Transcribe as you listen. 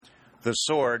The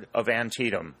Sword of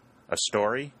Antietam, A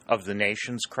Story of the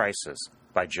Nation's Crisis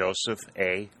by Joseph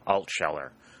A.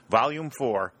 Altsheler, Volume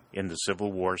 4 in the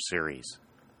Civil War series.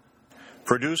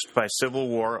 Produced by Civil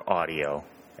War Audio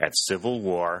at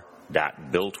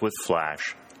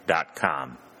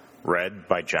civilwar.builtwithflash.com. Read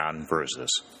by John Verzes.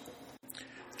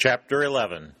 Chapter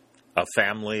 11, A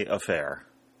Family Affair.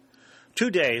 2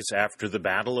 days after the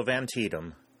Battle of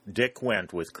Antietam, Dick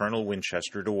went with Colonel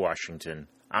Winchester to Washington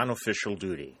on official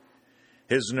duty.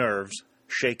 His nerves,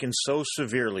 shaken so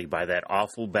severely by that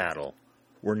awful battle,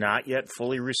 were not yet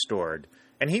fully restored,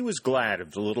 and he was glad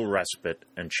of the little respite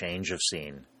and change of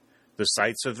scene. The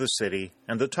sights of the city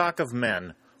and the talk of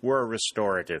men were a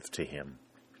restorative to him.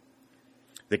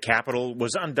 The capital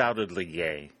was undoubtedly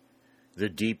gay. The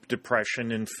deep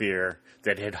depression and fear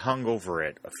that had hung over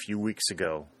it a few weeks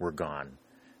ago were gone.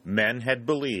 Men had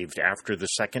believed after the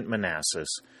Second Manassas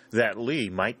that Lee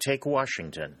might take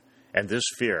Washington, and this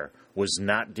fear was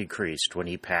not decreased when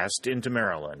he passed into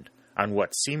Maryland on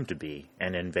what seemed to be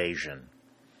an invasion.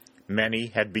 Many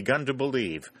had begun to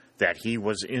believe that he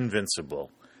was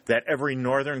invincible, that every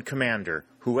Northern commander,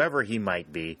 whoever he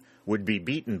might be, would be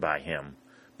beaten by him.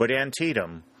 But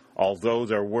Antietam, although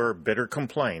there were bitter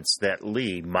complaints that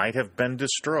Lee might have been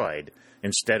destroyed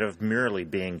instead of merely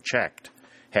being checked,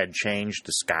 had changed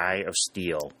the sky of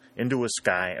steel into a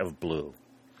sky of blue.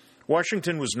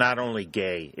 Washington was not only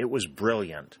gay, it was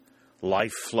brilliant.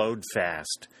 Life flowed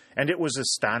fast, and it was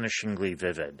astonishingly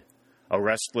vivid. A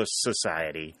restless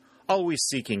society, always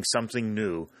seeking something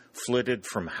new, flitted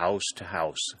from house to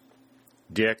house.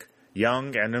 Dick,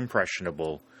 young and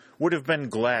impressionable, would have been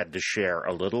glad to share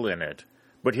a little in it,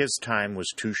 but his time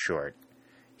was too short.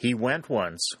 He went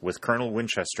once with Colonel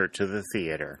Winchester to the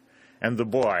theater, and the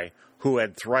boy, who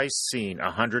had thrice seen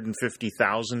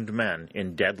 150,000 men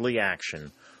in deadly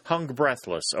action, hung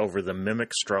breathless over the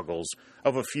mimic struggles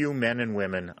of a few men and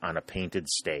women on a painted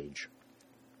stage.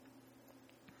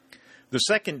 The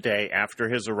second day after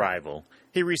his arrival,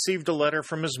 he received a letter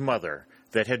from his mother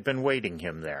that had been waiting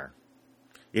him there.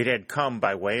 It had come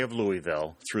by way of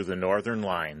Louisville through the northern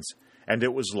lines, and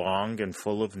it was long and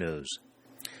full of news.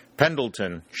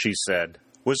 Pendleton, she said,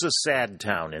 was a sad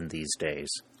town in these days.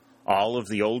 All of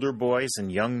the older boys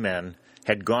and young men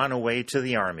had gone away to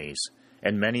the armies,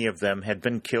 and many of them had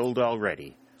been killed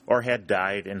already, or had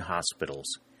died in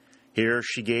hospitals. Here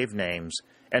she gave names,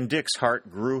 and Dick's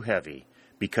heart grew heavy,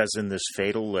 because in this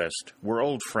fatal list were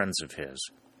old friends of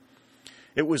his.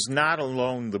 It was not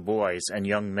alone the boys and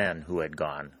young men who had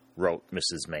gone, wrote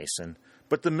Mrs. Mason,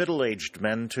 but the middle-aged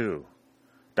men too.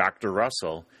 Dr.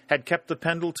 Russell had kept the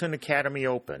Pendleton Academy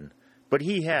open, but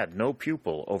he had no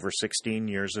pupil over 16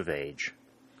 years of age.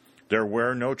 There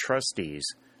were no trustees,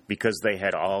 because they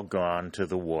had all gone to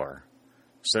the war.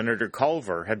 Senator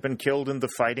Culver had been killed in the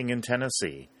fighting in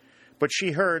Tennessee, but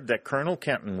she heard that Colonel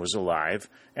Kenton was alive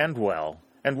and well,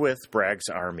 and with Bragg's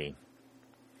army.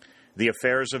 The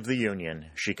affairs of the Union,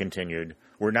 she continued,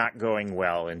 were not going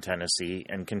well in Tennessee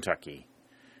and Kentucky.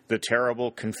 The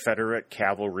terrible Confederate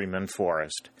cavalryman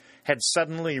Forrest had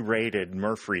suddenly raided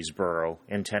Murfreesboro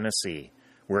in Tennessee,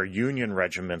 where Union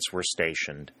regiments were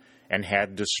stationed, and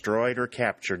had destroyed or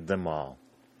captured them all.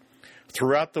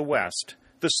 Throughout the West,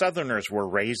 the Southerners were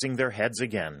raising their heads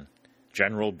again.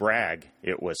 General Bragg,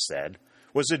 it was said,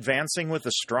 was advancing with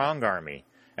a strong army,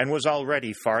 and was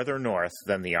already farther north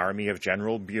than the army of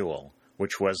General Buell,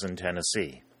 which was in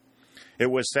Tennessee. It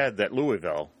was said that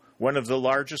Louisville, one of the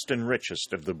largest and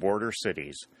richest of the border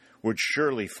cities, would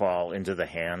surely fall into the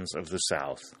hands of the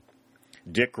South.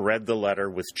 Dick read the letter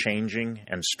with changing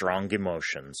and strong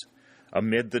emotions.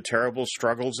 Amid the terrible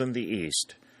struggles in the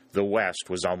East, the West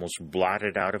was almost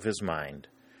blotted out of his mind.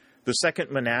 The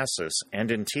Second Manassas and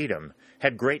Antietam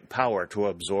had great power to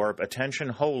absorb attention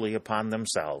wholly upon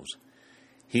themselves.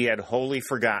 He had wholly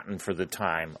forgotten for the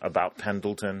time about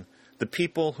Pendleton, the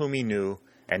people whom he knew,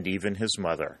 and even his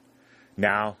mother.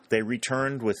 Now they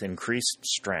returned with increased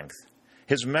strength.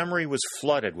 His memory was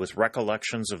flooded with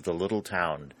recollections of the little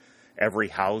town, every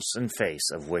house and face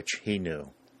of which he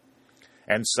knew.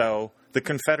 And so the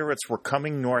Confederates were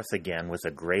coming north again with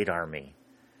a great army.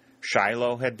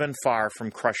 Shiloh had been far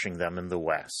from crushing them in the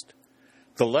West.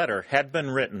 The letter had been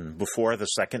written before the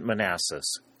Second Manassas,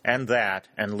 and that,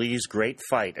 and Lee's great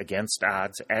fight against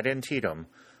odds at Antietam,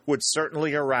 would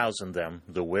certainly arouse in them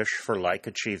the wish for like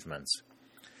achievements.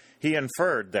 He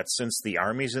inferred that since the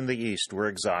armies in the East were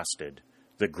exhausted,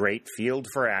 the great field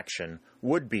for action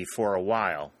would be for a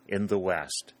while in the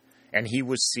West, and he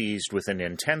was seized with an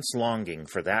intense longing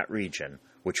for that region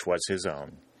which was his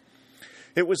own.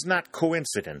 It was not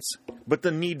coincidence, but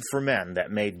the need for men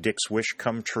that made Dick's wish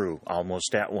come true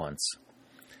almost at once.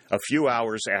 A few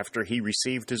hours after he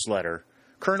received his letter,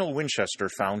 Colonel Winchester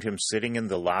found him sitting in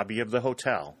the lobby of the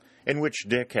hotel, in which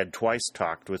Dick had twice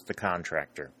talked with the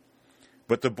contractor.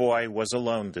 But the boy was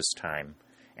alone this time,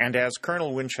 and as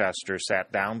Colonel Winchester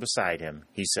sat down beside him,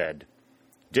 he said,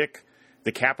 "Dick,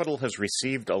 the capital has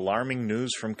received alarming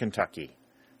news from Kentucky.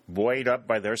 Buoyed up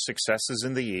by their successes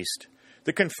in the East,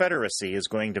 the Confederacy is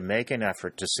going to make an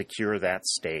effort to secure that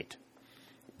state.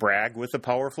 Bragg, with a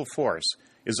powerful force,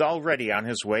 is already on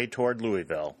his way toward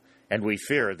Louisville, and we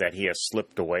fear that he has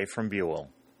slipped away from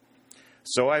Buell."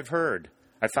 "So I've heard.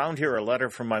 I found here a letter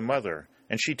from my mother,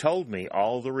 and she told me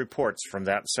all the reports from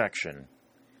that section."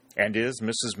 "And is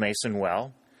Mrs. Mason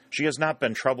well? She has not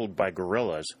been troubled by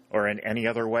guerrillas, or in any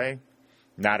other way?"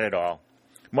 "Not at all.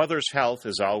 Mother's health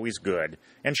is always good,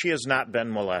 and she has not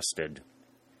been molested."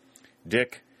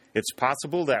 "Dick, it's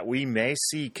possible that we may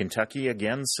see Kentucky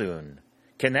again soon.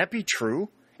 Can that be true?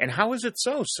 And how is it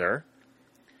so, sir?"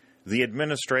 "The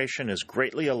administration is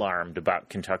greatly alarmed about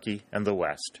Kentucky and the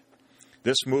West.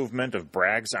 This movement of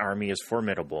Bragg's army is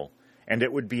formidable, and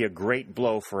it would be a great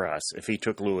blow for us if he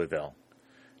took Louisville.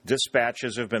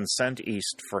 Dispatches have been sent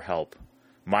east for help.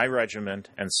 My regiment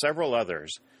and several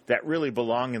others that really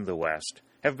belong in the West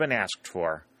have been asked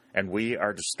for, and we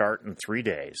are to start in 3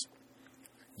 days.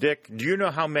 Dick, do you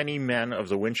know how many men of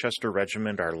the Winchester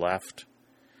Regiment are left?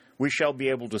 We shall be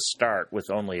able to start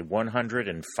with only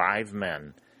 105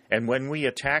 men, and when we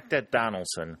attacked at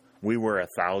Donelson, we were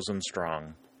 1,000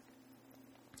 strong.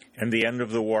 And the end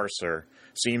of the war, sir,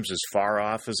 seems as far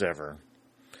off as ever."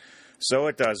 "So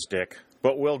it does, Dick,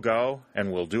 but we'll go,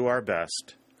 and we'll do our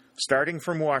best. Starting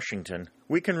from Washington,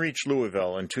 we can reach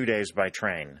Louisville in 2 days by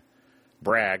train.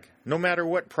 Bragg, no matter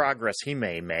what progress he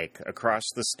may make across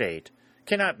the state,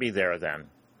 cannot be there then.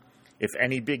 If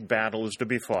any big battle is to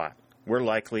be fought, we're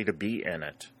likely to be in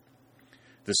it."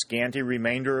 The scanty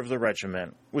remainder of the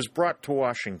regiment was brought to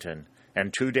Washington,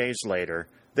 and 2 days later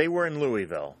they were in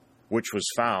Louisville, which was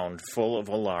found full of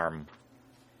alarm.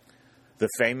 The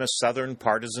famous Southern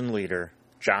partisan leader,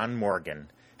 John Morgan,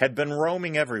 had been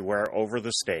roaming everywhere over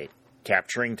the state,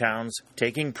 capturing towns,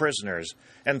 taking prisoners,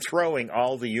 and throwing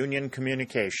all the Union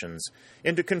communications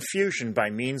into confusion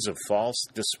by means of false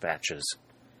dispatches.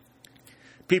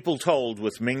 People told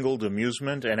with mingled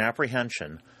amusement and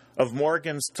apprehension of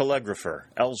Morgan's telegrapher,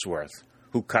 Ellsworth,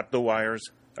 who cut the wires,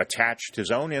 attached his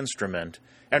own instrument,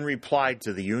 and replied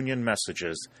to the Union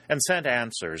messages and sent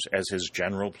answers as his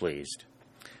general pleased.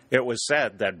 It was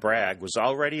said that Bragg was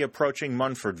already approaching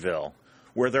Munfordville,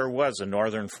 where there was a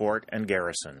northern fort and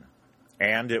garrison.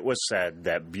 And it was said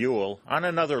that Buell, on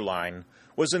another line,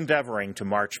 was endeavoring to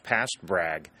march past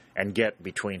Bragg and get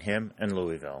between him and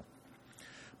Louisville.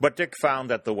 But Dick found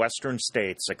that the western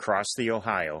states across the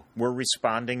Ohio were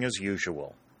responding as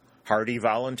usual. Hardy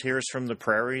volunteers from the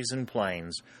prairies and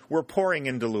plains were pouring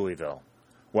into Louisville.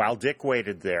 While Dick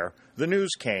waited there, the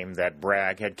news came that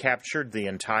Bragg had captured the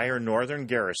entire northern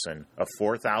garrison of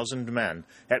 4,000 men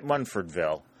at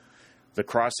Munfordville, the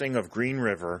crossing of Green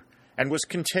River, and was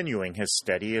continuing his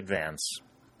steady advance.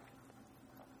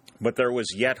 But there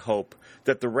was yet hope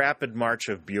that the rapid march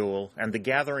of Buell and the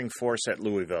gathering force at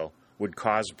Louisville would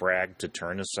cause Bragg to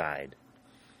turn aside.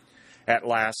 At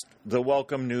last, the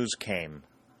welcome news came.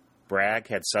 Bragg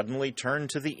had suddenly turned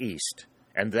to the east,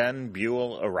 and then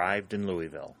Buell arrived in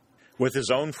Louisville. With his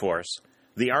own force,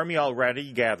 the army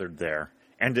already gathered there,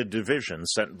 and a division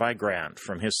sent by Grant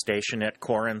from his station at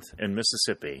Corinth in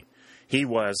Mississippi, he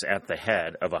was at the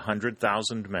head of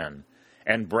 100,000 men,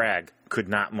 and Bragg could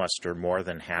not muster more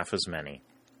than half as many.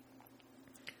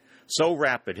 So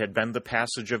rapid had been the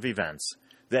passage of events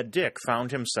that Dick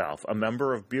found himself a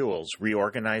member of Buell's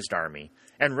reorganized army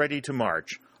and ready to march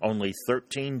only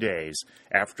 13 days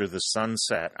after the sun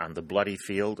set on the bloody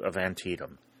field of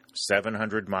Antietam,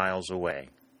 700 miles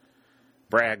away.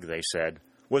 Bragg, they said,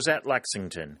 was at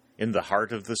Lexington, in the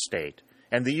heart of the state,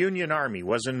 and the Union Army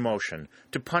was in motion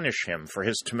to punish him for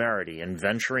his temerity in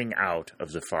venturing out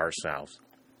of the far South.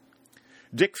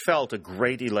 Dick felt a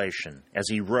great elation as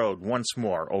he rode once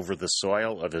more over the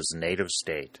soil of his native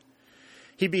state.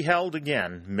 He beheld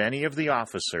again many of the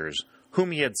officers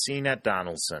whom he had seen at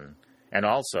Donelson, and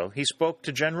also he spoke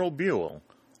to General Buell,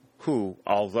 who,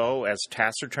 although as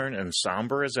taciturn and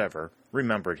somber as ever,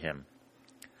 remembered him.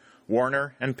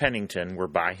 Warner and Pennington were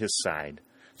by his side.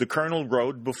 The colonel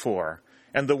rode before,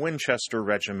 and the Winchester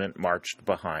regiment marched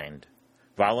behind.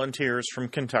 Volunteers from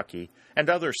Kentucky and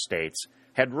other states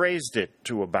had raised it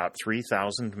to about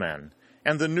 3,000 men,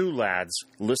 and the new lads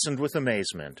listened with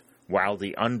amazement while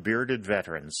the unbearded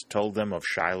veterans told them of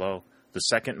Shiloh, the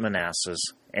Second Manassas,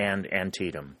 and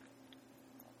Antietam.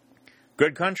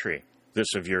 "Good country,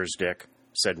 this of yours, Dick,"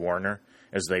 said Warner,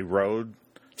 as they rode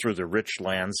through the rich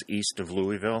lands east of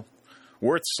Louisville.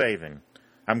 "Worth saving.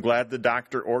 I'm glad the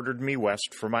doctor ordered me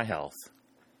west for my health."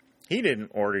 "He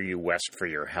didn't order you west for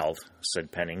your health,"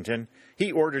 said Pennington.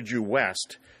 "He ordered you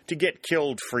west to get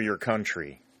killed for your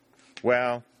country."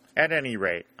 "Well, at any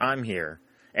rate, I'm here,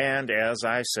 and as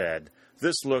I said,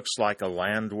 this looks like a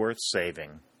land worth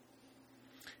saving."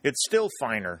 "It's still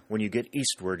finer when you get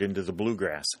eastward into the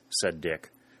bluegrass," said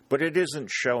Dick, "but it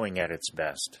isn't showing at its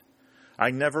best.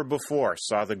 I never before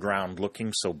saw the ground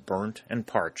looking so burnt and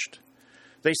parched.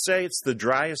 They say it's the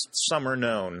driest summer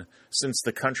known since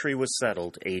the country was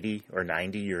settled 80 or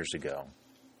 90 years ago."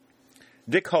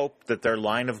 Dick hoped that their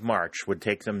line of march would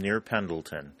take them near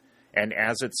Pendleton, and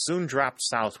as it soon dropped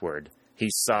southward, he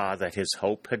saw that his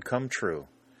hope had come true.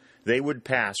 They would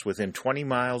pass within 20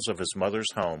 miles of his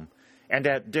mother's home, and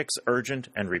at Dick's urgent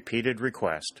and repeated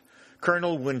request,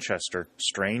 Colonel Winchester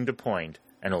strained a point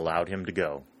and allowed him to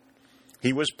go.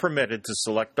 He was permitted to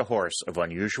select a horse of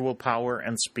unusual power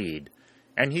and speed,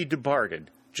 and he departed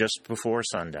just before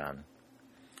sundown.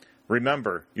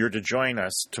 "Remember, you're to join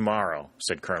us tomorrow,"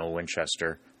 said Colonel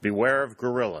Winchester. "Beware of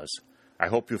guerrillas. I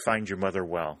hope you find your mother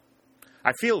well."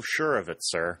 "I feel sure of it,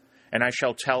 sir, and I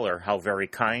shall tell her how very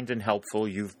kind and helpful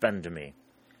you've been to me."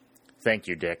 "Thank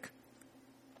you, Dick."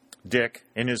 Dick,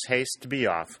 in his haste to be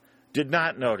off, did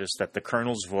not notice that the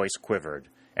colonel's voice quivered,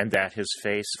 and that his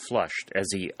face flushed as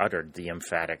he uttered the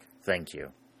emphatic "thank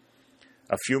you."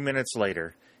 A few minutes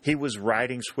later, he was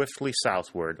riding swiftly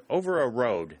southward over a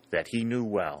road that he knew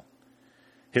well.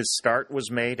 His start was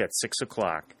made at 6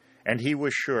 o'clock, and he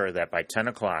was sure that by 10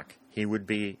 o'clock he would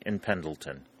be in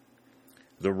Pendleton.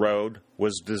 The road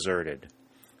was deserted.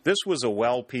 This was a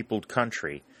well-peopled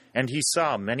country, and he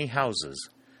saw many houses,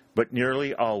 but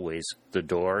nearly always the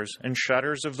doors and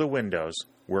shutters of the windows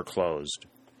were closed.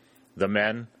 The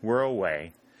men were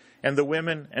away, and the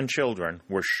women and children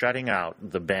were shutting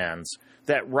out the bands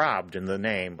that robbed in the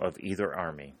name of either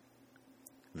army.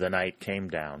 The night came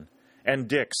down, and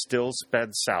Dick still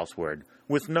sped southward,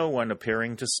 with no one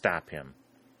appearing to stop him.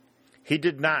 He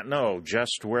did not know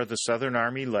just where the Southern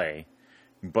army lay,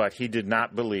 but he did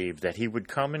not believe that he would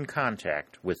come in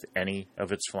contact with any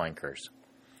of its flankers.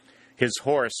 His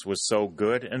horse was so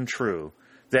good and true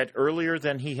that earlier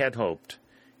than he had hoped,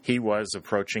 he was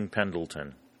approaching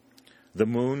Pendleton. The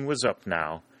moon was up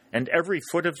now, and every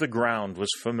foot of the ground was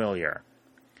familiar.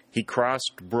 He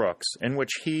crossed brooks in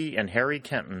which he and Harry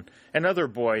Kenton and other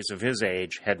boys of his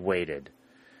age had waded,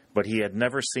 but he had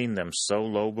never seen them so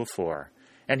low before,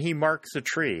 and he marked the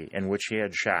tree in which he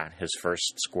had shot his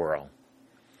first squirrel.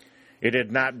 It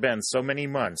had not been so many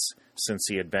months since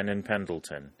he had been in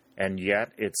Pendleton, and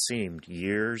yet it seemed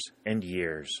years and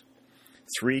years.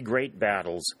 3 great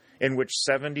battles, in which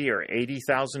 70 or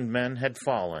 80,000 men had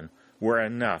fallen, were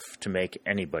enough to make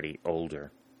anybody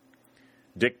older.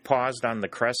 Dick paused on the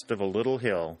crest of a little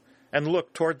hill and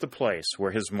looked toward the place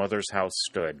where his mother's house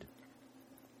stood.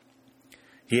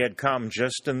 He had come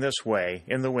just in this way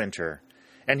in the winter,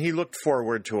 and he looked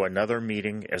forward to another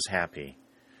meeting as happy.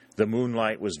 The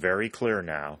moonlight was very clear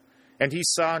now, and he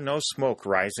saw no smoke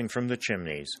rising from the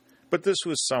chimneys, but this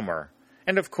was summer,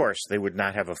 and of course they would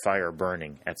not have a fire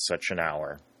burning at such an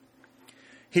hour.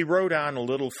 He rode on a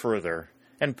little further,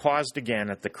 and paused again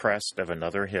at the crest of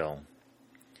another hill.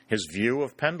 His view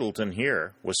of Pendleton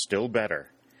here was still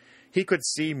better. He could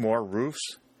see more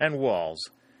roofs and walls,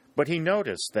 but he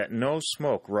noticed that no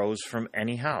smoke rose from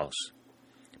any house.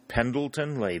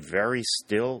 Pendleton lay very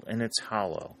still in its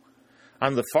hollow.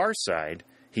 On the far side,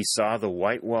 he saw the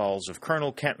white walls of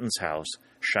Colonel Kenton's house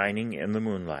shining in the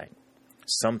moonlight.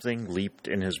 Something leaped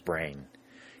in his brain.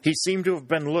 He seemed to have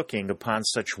been looking upon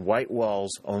such white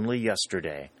walls only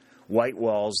yesterday, white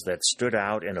walls that stood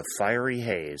out in a fiery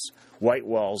haze, white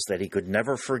walls that he could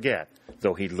never forget,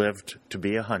 though he lived to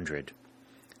be 100.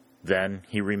 Then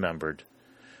he remembered.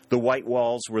 The white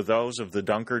walls were those of the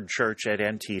Dunkard Church at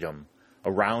Antietam,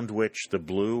 around which the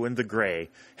blue and the gray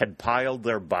had piled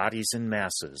their bodies in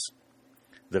masses.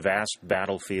 The vast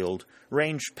battlefield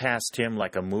ranged past him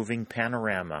like a moving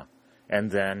panorama, and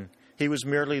then he was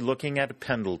merely looking at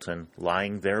Pendleton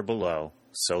lying there below,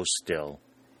 so still.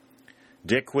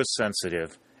 Dick was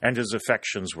sensitive, and his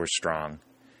affections were strong.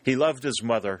 He loved his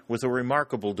mother with a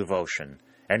remarkable devotion,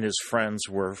 and his friends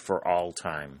were for all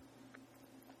time.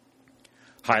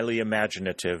 Highly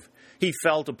imaginative, he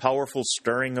felt a powerful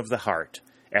stirring of the heart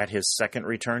at his second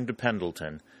return to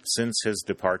Pendleton since his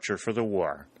departure for the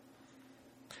war.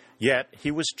 Yet he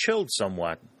was chilled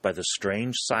somewhat by the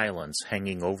strange silence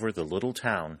hanging over the little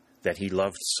town that he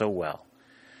loved so well.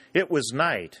 It was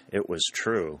night, it was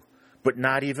true, but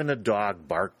not even a dog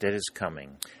barked at his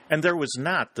coming, and there was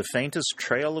not the faintest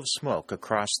trail of smoke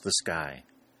across the sky.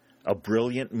 A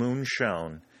brilliant moon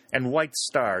shone, and white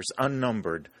stars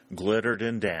unnumbered glittered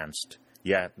and danced,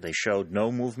 yet they showed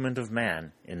no movement of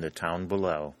man in the town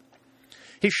below.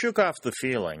 He shook off the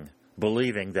feeling,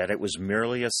 believing that it was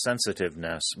merely a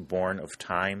sensitiveness born of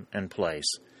time and place,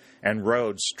 and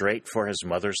rode straight for his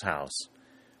mother's house.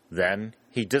 Then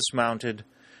he dismounted,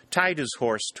 tied his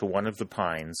horse to one of the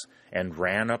pines, and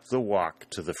ran up the walk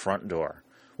to the front door,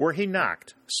 where he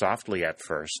knocked, softly at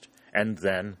first, and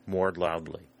then more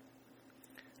loudly.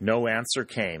 No answer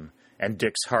came, and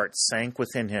Dick's heart sank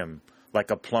within him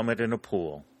like a plummet in a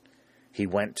pool. He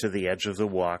went to the edge of the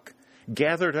walk,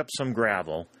 gathered up some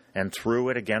gravel, and threw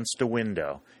it against a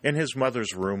window in his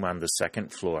mother's room on the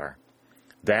second floor.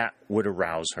 That would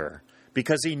arouse her,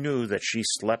 because he knew that she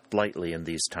slept lightly in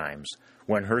these times,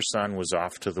 when her son was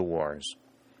off to the wars.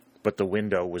 But the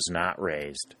window was not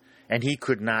raised, and he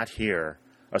could not hear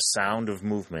a sound of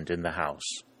movement in the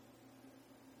house.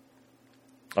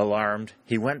 Alarmed,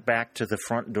 he went back to the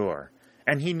front door,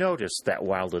 and he noticed that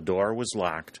while the door was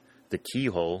locked, the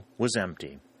keyhole was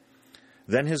empty.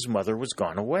 Then his mother was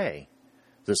gone away.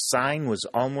 The sign was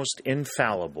almost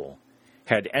infallible.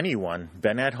 Had anyone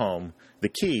been at home, the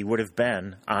key would have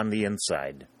been on the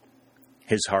inside.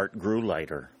 His heart grew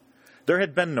lighter. There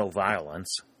had been no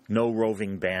violence. No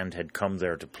roving band had come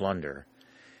there to plunder.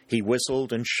 He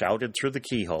whistled and shouted through the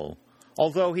keyhole,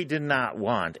 although he did not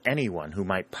want anyone who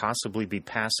might possibly be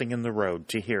passing in the road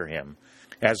to hear him,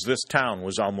 as this town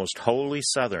was almost wholly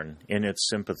Southern in its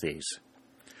sympathies.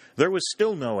 There was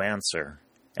still no answer,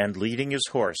 and leading his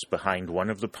horse behind one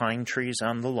of the pine trees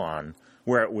on the lawn,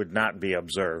 where it would not be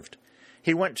observed,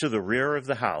 he went to the rear of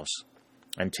the house,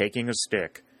 and taking a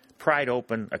stick, pried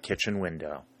open a kitchen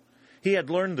window. He had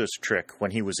learned this trick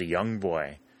when he was a young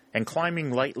boy, and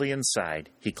climbing lightly inside,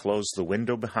 he closed the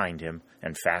window behind him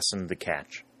and fastened the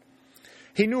catch.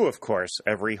 He knew, of course,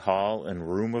 every hall and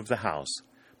room of the house,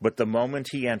 but the moment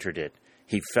he entered it,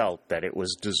 he felt that it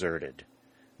was deserted.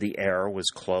 The air was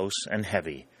close and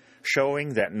heavy,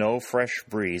 showing that no fresh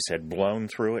breeze had blown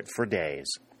through it for days.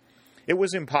 It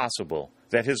was impossible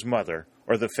that his mother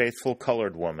or the faithful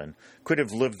colored woman could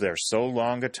have lived there so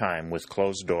long a time with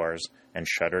closed doors and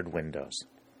shuttered windows.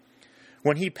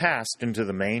 When he passed into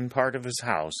the main part of his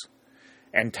house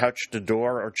and touched a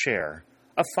door or chair,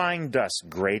 a fine dust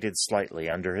grated slightly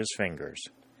under his fingers.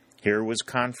 Here was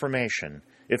confirmation,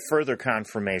 if further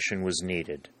confirmation was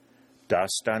needed.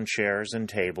 Dust on chairs and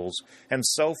tables, and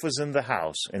sofas in the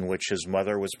house in which his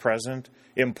mother was present?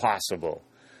 Impossible.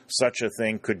 Such a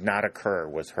thing could not occur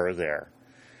with her there.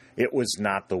 It was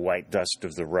not the white dust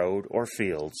of the road or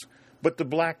fields, but the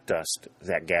black dust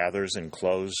that gathers in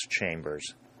closed chambers.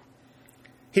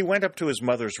 He went up to his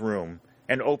mother's room,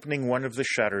 and opening one of the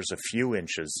shutters a few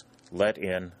inches, let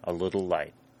in a little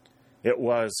light. It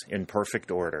was in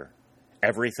perfect order.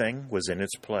 Everything was in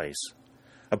its place.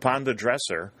 Upon the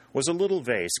dresser was a little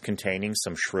vase containing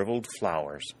some shriveled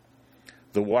flowers.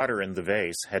 The water in the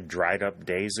vase had dried up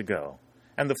days ago,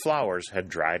 and the flowers had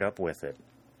dried up with it.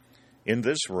 In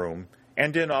this room,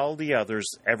 and in all the others,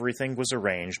 everything was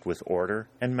arranged with order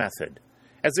and method,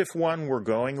 as if one were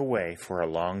going away for a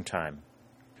long time.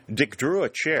 Dick drew a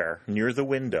chair near the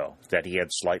window that he had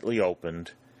slightly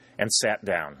opened, and sat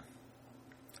down.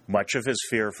 Much of his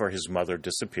fear for his mother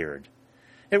disappeared.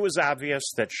 It was obvious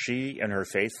that she and her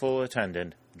faithful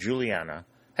attendant, Juliana,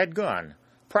 had gone,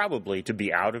 probably to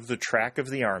be out of the track of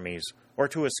the armies or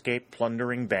to escape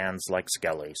plundering bands like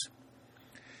Skelly's.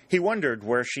 He wondered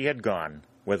where she had gone,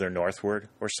 whether northward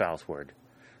or southward.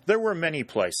 There were many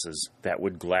places that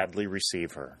would gladly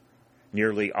receive her.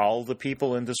 Nearly all the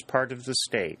people in this part of the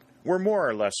state were more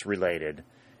or less related,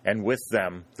 and with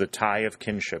them the tie of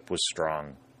kinship was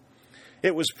strong.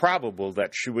 It was probable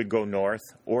that she would go north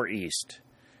or east.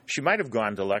 She might have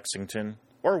gone to Lexington,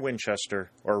 or Winchester,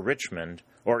 or Richmond,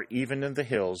 or even in the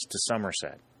hills to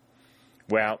Somerset.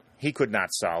 Well, he could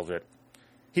not solve it.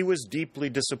 He was deeply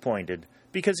disappointed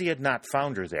because he had not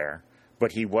found her there,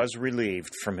 but he was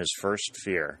relieved from his first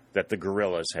fear that the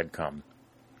guerrillas had come.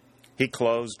 He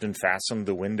closed and fastened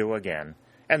the window again,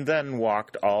 and then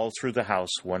walked all through the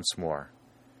house once more.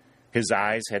 His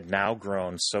eyes had now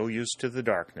grown so used to the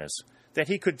darkness that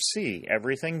he could see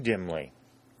everything dimly.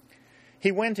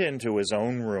 He went into his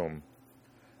own room.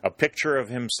 A picture of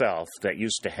himself that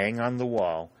used to hang on the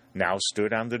wall now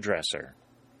stood on the dresser.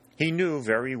 He knew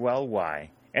very well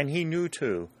why, and he knew,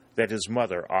 too, that his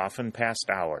mother often passed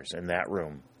hours in that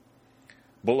room.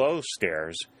 Below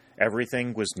stairs,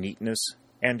 everything was neatness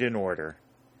and in order.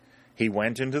 He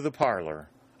went into the parlor,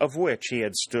 of which he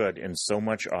had stood in so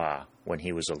much awe when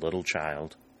he was a little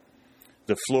child.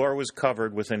 The floor was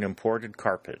covered with an imported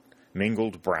carpet,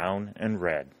 mingled brown and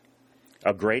red.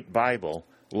 A great Bible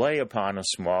lay upon a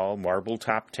small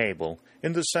marble-topped table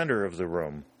in the center of the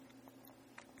room.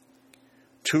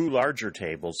 2 larger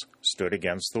tables stood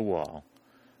against the wall.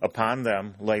 Upon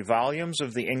them lay volumes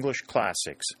of the English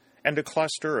classics and a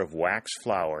cluster of wax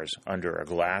flowers under a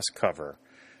glass cover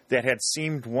that had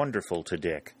seemed wonderful to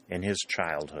Dick in his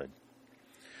childhood.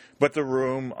 But the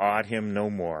room awed him no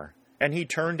more, and he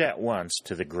turned at once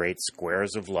to the great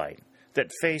squares of light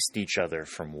that faced each other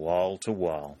from wall to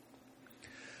wall.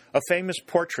 A famous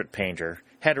portrait painter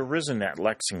had arisen at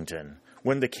Lexington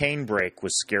when the canebrake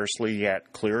was scarcely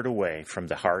yet cleared away from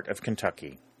the heart of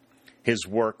Kentucky. His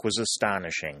work was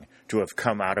astonishing to have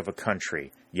come out of a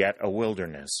country, yet a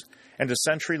wilderness, and a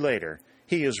century later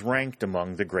he is ranked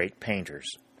among the great painters.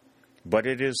 But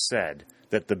it is said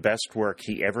that the best work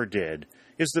he ever did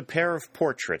is the pair of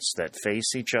portraits that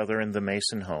face each other in the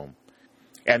Mason home,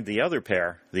 and the other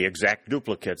pair, the exact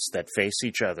duplicates that face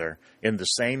each other in the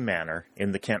same manner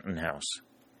in the Kenton house.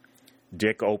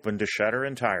 Dick opened a shutter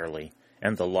entirely,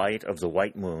 and the light of the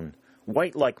white moon,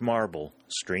 white like marble,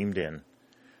 streamed in.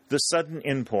 The sudden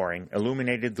inpouring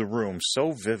illuminated the room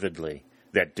so vividly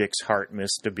that Dick's heart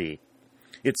missed a beat.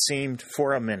 It seemed,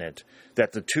 for a minute,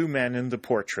 that the 2 men in the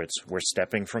portraits were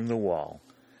stepping from the wall.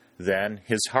 Then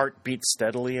his heart beat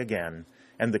steadily again,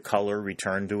 and the color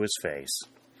returned to his face.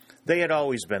 They had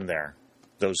always been there,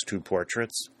 those 2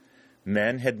 portraits.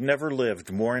 Men had never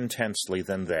lived more intensely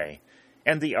than they,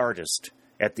 and the artist,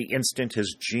 at the instant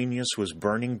his genius was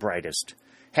burning brightest,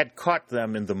 had caught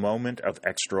them in the moment of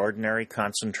extraordinary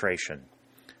concentration.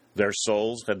 Their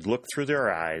souls had looked through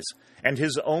their eyes, and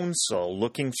his own soul,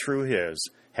 looking through his,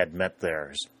 had met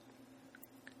theirs.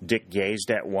 Dick gazed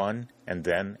at one and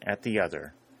then at the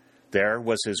other. There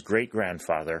was his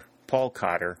great-grandfather, Paul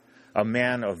Cotter, a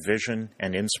man of vision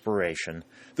and inspiration,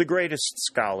 the greatest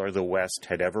scholar the West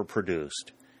had ever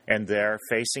produced. And there,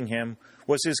 facing him,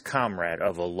 was his comrade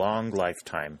of a long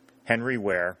lifetime, Henry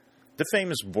Ware, the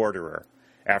famous borderer,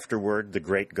 afterward the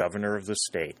great governor of the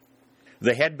state.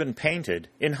 They had been painted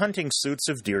in hunting suits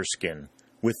of deerskin,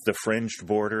 with the fringed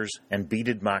borders and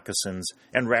beaded moccasins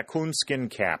and raccoon-skin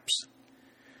caps.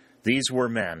 These were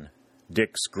men,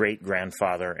 Dick's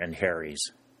great-grandfather and Harry's.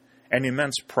 An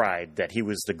immense pride that he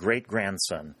was the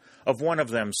great-grandson of one of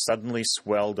them suddenly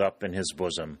swelled up in his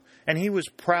bosom, and he was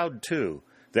proud, too,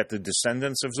 that the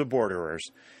descendants of the borderers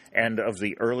and of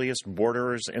the earliest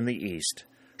borderers in the East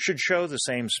should show the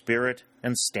same spirit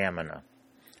and stamina.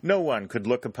 No one could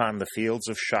look upon the fields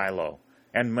of Shiloh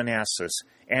and Manassas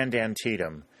and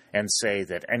Antietam and say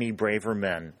that any braver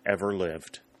men ever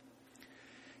lived.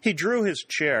 He drew his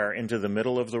chair into the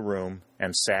middle of the room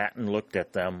and sat and looked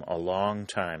at them a long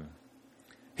time.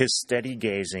 His steady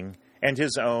gazing and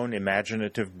his own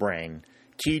imaginative brain,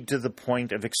 keyed to the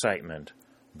point of excitement,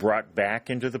 brought back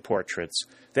into the portraits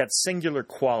that singular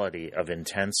quality of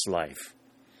intense life.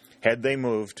 Had they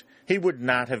moved, he would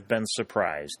not have been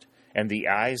surprised, and the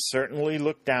eyes certainly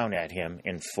looked down at him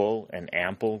in full and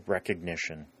ample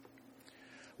recognition.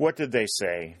 What did they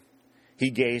say? He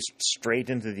gazed straight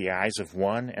into the eyes of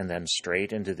one and then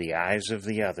straight into the eyes of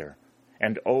the other,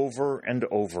 and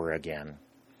over again.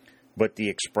 But the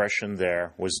expression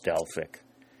there was Delphic.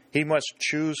 He must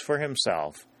choose for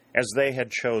himself, as they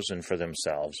had chosen for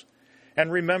themselves,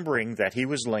 and remembering that he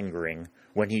was lingering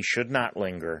when he should not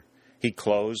linger, he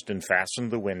closed and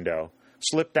fastened the window,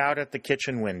 slipped out at the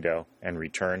kitchen window, and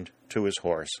returned to his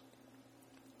horse.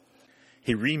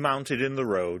 He remounted in the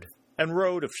road, and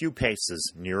rode a few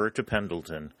paces nearer to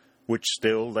Pendleton, which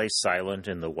still lay silent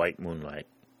in the white moonlight.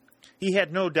 He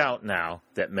had no doubt now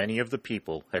that many of the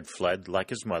people had fled like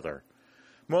his mother.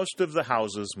 Most of the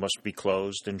houses must be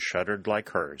closed and shuttered like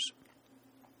hers.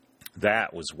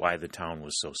 That was why the town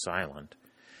was so silent.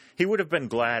 He would have been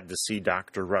glad to see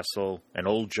Dr. Russell and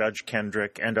old Judge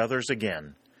Kendrick and others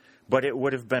again, but it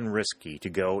would have been risky to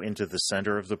go into the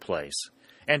center of the place,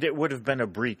 and it would have been a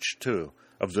breach, too,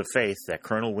 of the faith that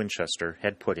Colonel Winchester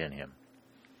had put in him.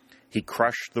 He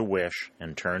crushed the wish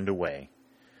and turned away.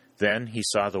 Then he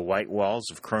saw the white walls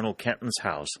of Colonel Kenton's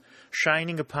house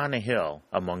shining upon a hill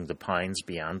among the pines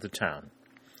beyond the town.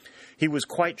 He was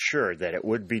quite sure that it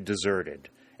would be deserted,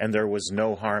 and there was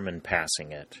no harm in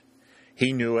passing it.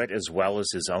 He knew it as well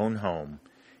as his own home.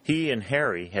 He and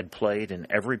Harry had played in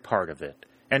every part of it,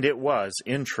 and it was,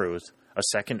 in truth, a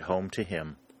second home to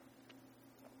him.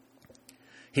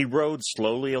 He rode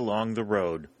slowly along the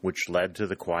road which led to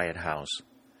the quiet house.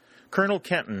 Colonel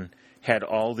Kenton had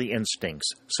all the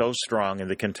instincts so strong in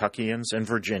the Kentuckians and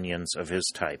Virginians of his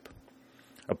type.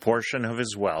 A portion of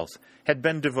his wealth had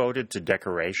been devoted to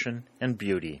decoration and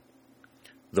beauty.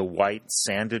 The white,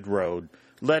 sanded road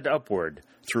led upward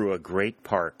through a great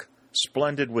park,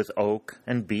 splendid with oak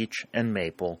and beech and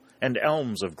maple and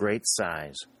elms of great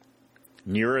size.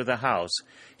 Nearer the house,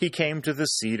 he came to the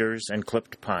cedars and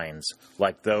clipped pines,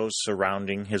 like those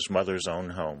surrounding his mother's own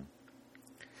home.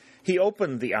 He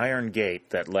opened the iron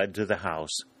gate that led to the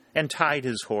house and tied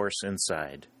his horse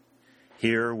inside.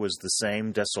 Here was the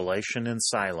same desolation and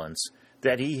silence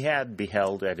that he had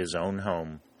beheld at his own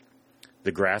home.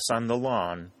 The grass on the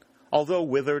lawn, although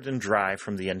withered and dry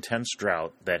from the intense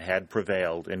drought that had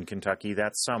prevailed in Kentucky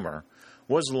that summer,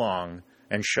 was long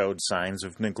and showed signs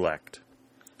of neglect.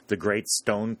 The great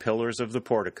stone pillars of the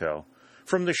portico,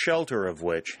 from the shelter of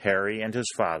which Harry and his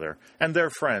father and their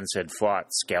friends had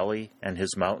fought Skelly and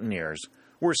his mountaineers,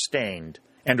 were stained,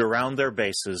 and around their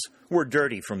bases were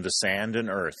dirty from the sand and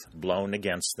earth blown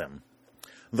against them.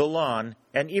 The lawn,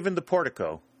 and even the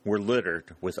portico, were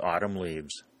littered with autumn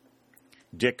leaves.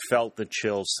 Dick felt the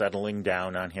chill settling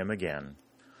down on him again.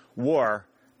 War,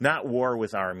 not war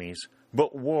with armies,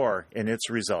 but war in its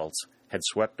results, had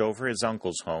swept over his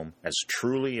uncle's home as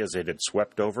truly as it had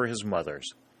swept over his mother's.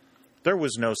 There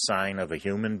was no sign of a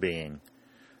human being.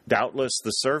 Doubtless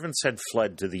the servants had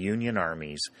fled to the Union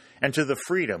armies and to the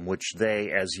freedom which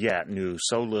they as yet knew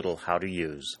so little how to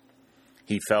use.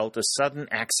 He felt a sudden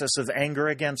access of anger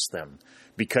against them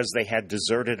because they had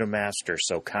deserted a master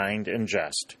so kind and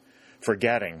just,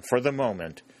 forgetting for the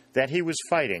moment that he was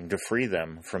fighting to free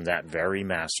them from that very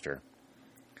master.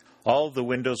 All the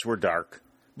windows were dark,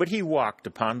 but he walked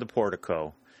upon the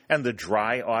portico, and the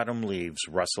dry autumn leaves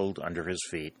rustled under his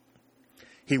feet.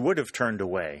 He would have turned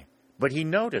away, but he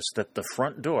noticed that the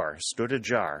front door stood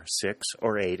ajar 6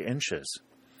 or 8 inches.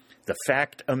 The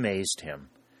fact amazed him.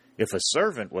 If a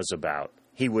servant was about,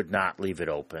 he would not leave it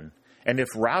open, and if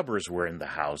robbers were in the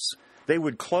house, they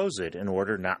would close it in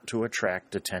order not to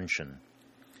attract attention.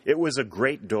 It was a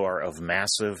great door of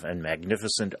massive and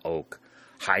magnificent oak,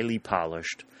 highly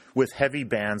polished, with heavy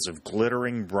bands of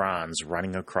glittering bronze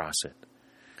running across it.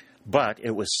 But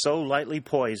it was so lightly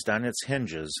poised on its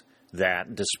hinges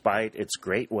that, despite its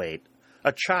great weight,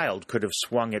 a child could have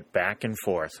swung it back and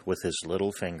forth with his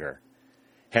little finger.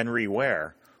 Henry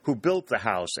Ware, who built the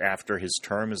house after his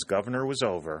term as governor was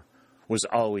over, was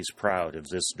always proud of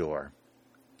this door.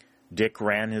 Dick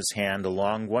ran his hand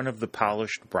along one of the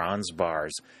polished bronze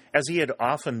bars, as he had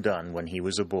often done when he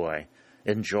was a boy,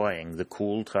 enjoying the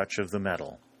cool touch of the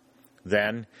metal.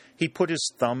 Then he put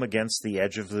his thumb against the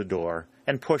edge of the door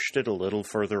and pushed it a little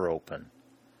further open.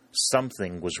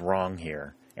 Something was wrong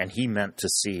here, and he meant to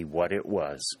see what it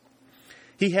was.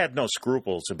 He had no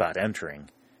scruples about entering.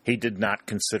 He did not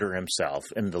consider himself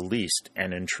in the least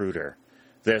an intruder.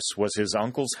 This was his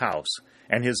uncle's house,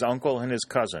 and his uncle and his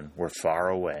cousin were far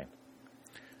away.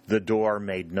 The door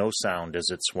made no sound as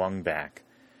it swung back,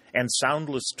 and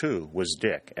soundless, too, was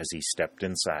Dick as he stepped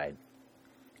inside.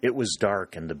 It was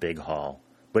dark in the big hall,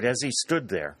 but as he stood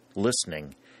there,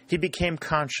 listening, he became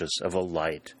conscious of a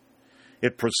light.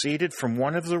 It proceeded from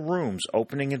one of the rooms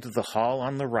opening into the hall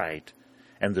on the right,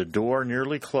 and the door,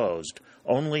 nearly closed,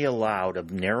 only allowed a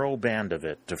narrow band of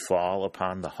it to fall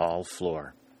upon the hall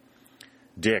floor.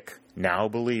 Dick, now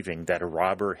believing that a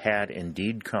robber had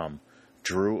indeed come,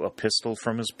 drew a pistol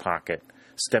from his pocket,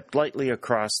 stepped lightly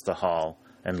across the hall,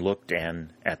 and looked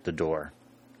in at the door.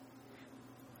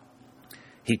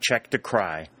 He checked a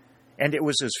cry, and it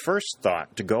was his first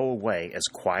thought to go away as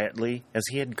quietly as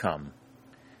he had come.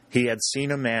 He had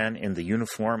seen a man in the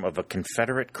uniform of a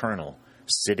Confederate colonel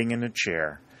sitting in a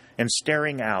chair and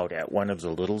staring out at one of the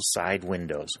little side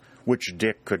windows, which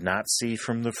Dick could not see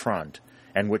from the front,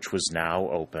 and which was now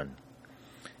open.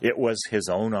 It was his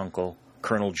own uncle,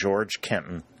 Colonel George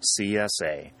Kenton,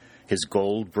 C.S.A., his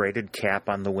gold-braided cap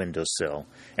on the windowsill,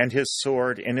 and his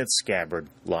sword in its scabbard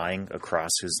lying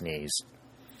across his knees.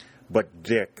 But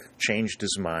Dick changed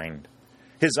his mind.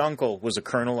 His uncle was a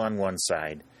colonel on one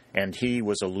side, and he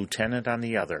was a lieutenant on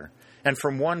the other, and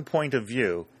from one point of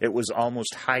view it was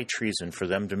almost high treason for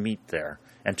them to meet there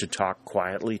and to talk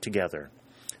quietly together.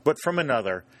 But from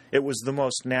another, it was the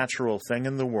most natural thing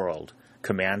in the world,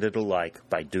 commanded alike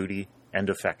by duty and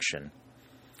affection.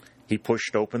 He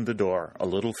pushed open the door a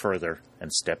little further and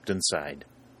stepped inside.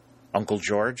 "Uncle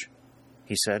George?"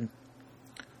 he said.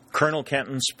 Colonel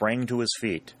Kenton sprang to his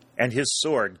feet, and his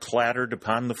sword clattered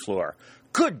upon the floor.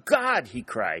 "Good God!" he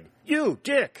cried. "You,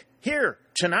 Dick, here,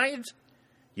 tonight?"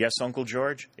 "Yes, Uncle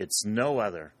George, it's no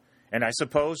other. And I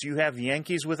suppose you have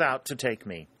Yankees without to take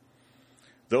me."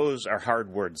 "Those are hard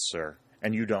words, sir,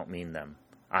 and you don't mean them.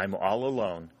 I'm all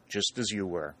alone, just as you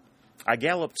were. I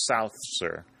galloped south,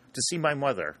 sir, to see my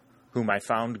mother, whom I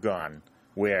found gone,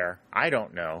 where, I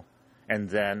don't know, and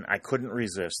then I couldn't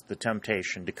resist the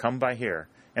temptation to come by here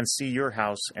and see your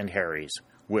house and Harry's,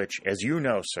 which, as you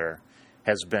know, sir,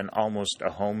 has been almost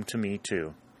a home to me,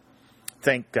 too."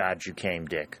 "Thank God you came,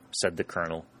 Dick," said the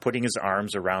colonel, putting his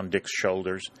arms around Dick's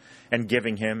shoulders and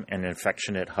giving him an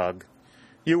affectionate hug.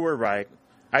 "You were right.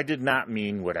 I did not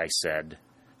mean what I said.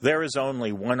 There is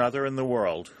only one other in the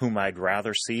world whom I'd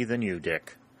rather see than you,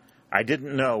 Dick. I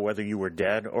didn't know whether you were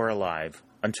dead or alive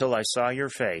until I saw your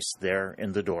face there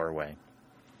in the doorway."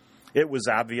 It was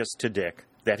obvious to Dick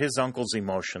that his uncle's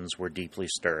emotions were deeply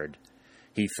stirred.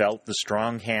 He felt the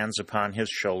strong hands upon his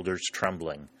shoulders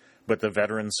trembling, but the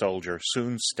veteran soldier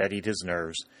soon steadied his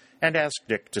nerves and asked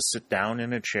Dick to sit down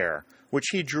in a chair, which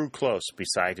he drew close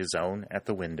beside his own at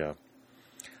the window.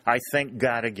 "I thank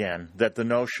God again that the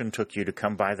notion took you to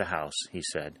come by the house," he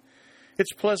said.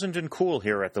 "It's pleasant and cool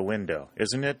here at the window,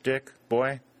 isn't it, Dick,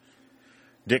 boy?"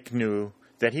 Dick knew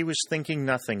that he was thinking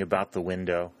nothing about the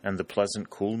window and the pleasant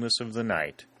coolness of the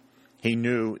night. He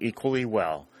knew equally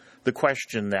well the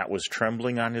question that was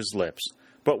trembling on his lips,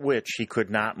 but which he could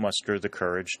not muster the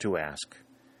courage to ask.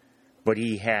 But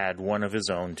he had one of his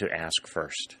own to ask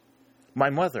first. "My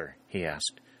mother," he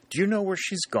asked, "do you know where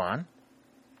she's gone?"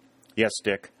 "Yes,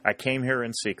 Dick, I came here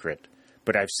in secret,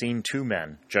 but I've seen two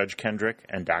men, Judge Kendrick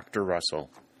and Dr. Russell.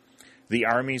 The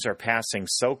armies are passing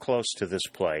so close to this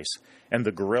place, and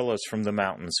the guerrillas from the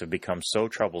mountains have become so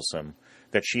troublesome,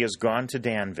 that she has gone to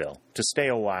Danville to stay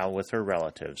a while with her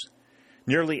relatives.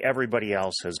 Nearly everybody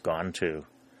else has gone too.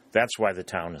 That's why the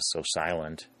town is so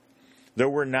silent. There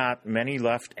were not many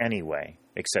left anyway,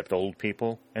 except old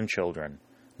people and children.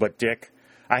 But, Dick,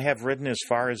 I have ridden as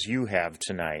far as you have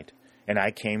tonight, and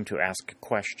I came to ask a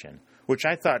question, which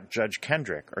I thought Judge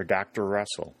Kendrick or Dr.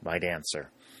 Russell might answer.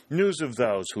 News of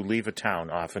those who leave a town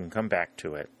often come back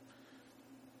to it.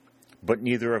 But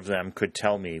neither of them could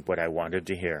tell me what I wanted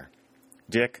to hear.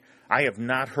 Dick, I have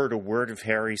not heard a word of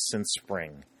Harry since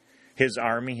spring. His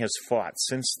army has fought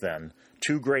since then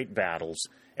 2 great battles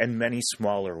and many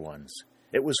smaller ones.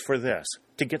 It was for this,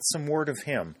 to get some word of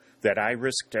him, that I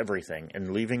risked everything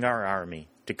in leaving our army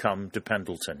to come to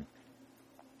Pendleton."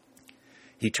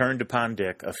 He turned upon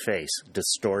Dick a face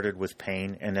distorted with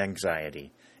pain and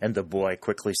anxiety, and the boy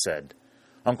quickly said,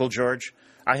 "Uncle George,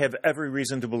 I have every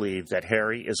reason to believe that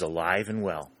Harry is alive and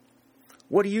well."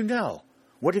 "What do you know?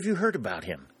 What have you heard about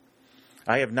him?"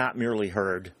 "I have not merely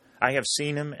heard. I have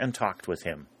seen him and talked with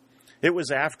him. It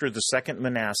was after the Second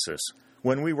Manassas,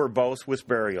 when we were both with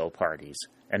burial parties,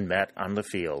 and met on the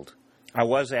field. I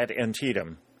was at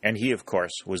Antietam, and he, of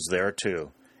course, was there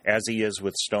too, as he is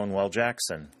with Stonewall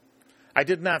Jackson. I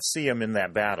did not see him in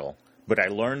that battle, but I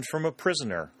learned from a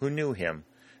prisoner who knew him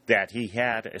that he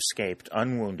had escaped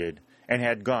unwounded and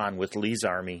had gone with Lee's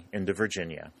army into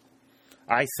Virginia.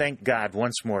 I thank God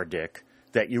once more, Dick,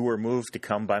 that you were moved to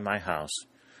come by my house.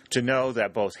 To know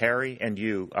that both Harry and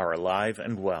you are alive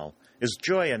and well is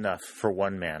joy enough for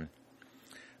one man.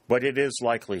 But it is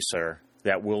likely, sir,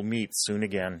 that we'll meet soon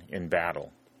again in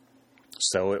battle."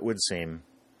 So it would seem.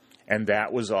 And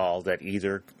that was all that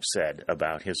either said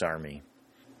about his army.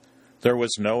 There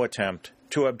was no attempt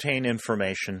to obtain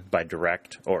information by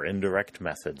direct or indirect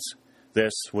methods.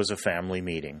 This was a family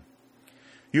meeting.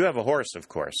 "You have a horse, of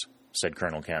course," said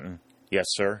Colonel Kenton. "Yes,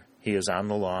 sir. He is on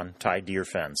the lawn, tied to your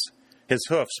fence. His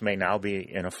hoofs may now be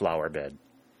in a flower bed."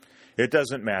 "It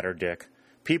doesn't matter, Dick.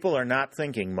 People are not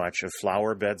thinking much of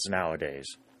flower beds nowadays.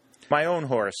 My own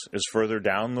horse is further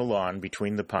down the lawn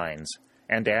between the pines,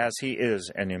 and as he is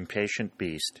an impatient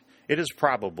beast, it is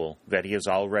probable that he has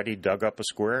already dug up a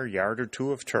square yard or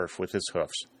 2 of turf with his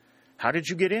hoofs. How did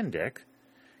you get in, Dick?"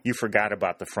 "You forgot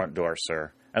about the front door,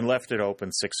 sir, and left it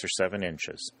open 6 or 7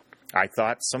 inches. I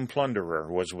thought some plunderer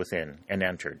was within and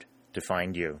entered, to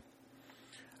find you.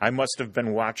 I must have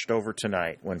been watched over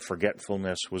tonight when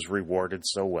forgetfulness was rewarded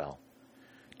so well.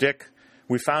 Dick,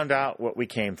 we found out what we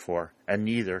came for, and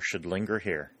neither should linger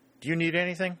here. Do you need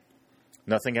anything?"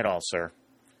 "Nothing at all, sir."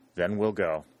 "Then we'll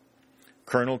go."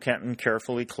 Colonel Kenton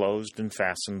carefully closed and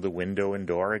fastened the window and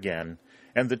door again,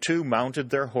 and the two mounted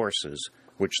their horses,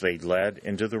 which they led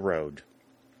into the road.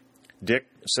 "Dick,"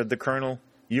 said the colonel,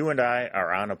 "you and I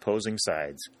are on opposing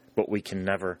sides, but we can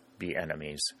never be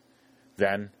enemies."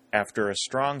 Then, after a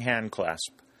strong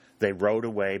hand-clasp, they rode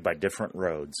away by different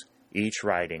roads, each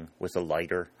riding with a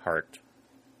lighter heart.